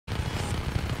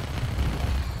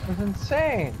It's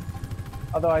insane.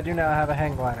 Although I do now have a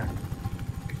hang glider.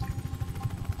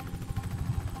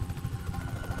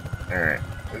 Alright.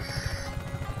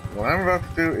 What I'm about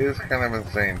to do is kind of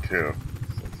insane too.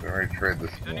 Since I already tried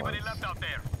this once. Left out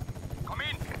there? Come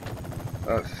in.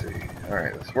 Let's see.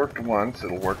 Alright, this worked once,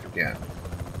 it'll work again.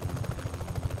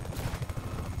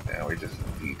 Now we just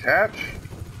detach.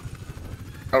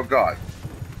 Oh god.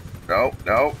 No,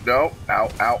 no, no. Ow,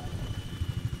 ow.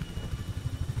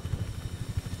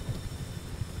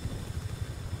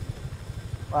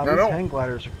 Wow, No, these no. hang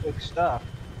gliders are big stuff.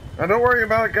 Now don't worry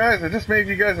about it, guys. I just made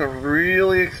you guys a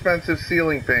really expensive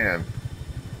ceiling fan.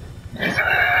 And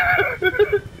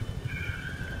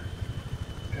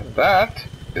that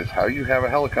is how you have a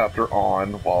helicopter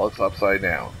on while it's upside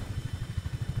down.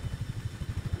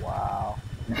 Wow.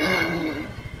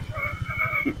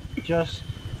 Just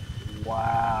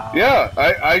wow. Yeah,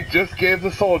 I just gave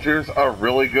the soldiers a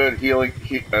really good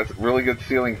a really good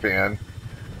ceiling fan.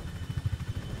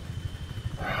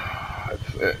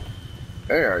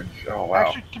 There. Oh wow.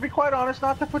 Actually, to be quite honest,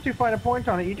 not to put too fine a point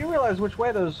on it, you do realize which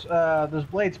way those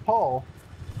blades pull.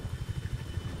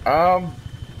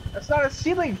 That's not a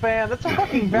ceiling fan. That's a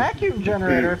fucking vacuum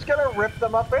generator. It's gonna rip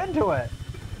them up into it.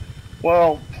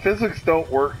 Well, physics don't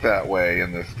work that way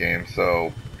in this game,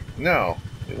 so no,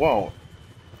 it won't.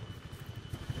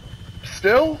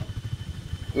 Still,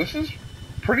 this is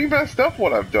pretty messed up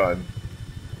what I've done.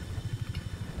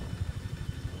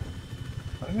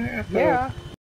 Yeah.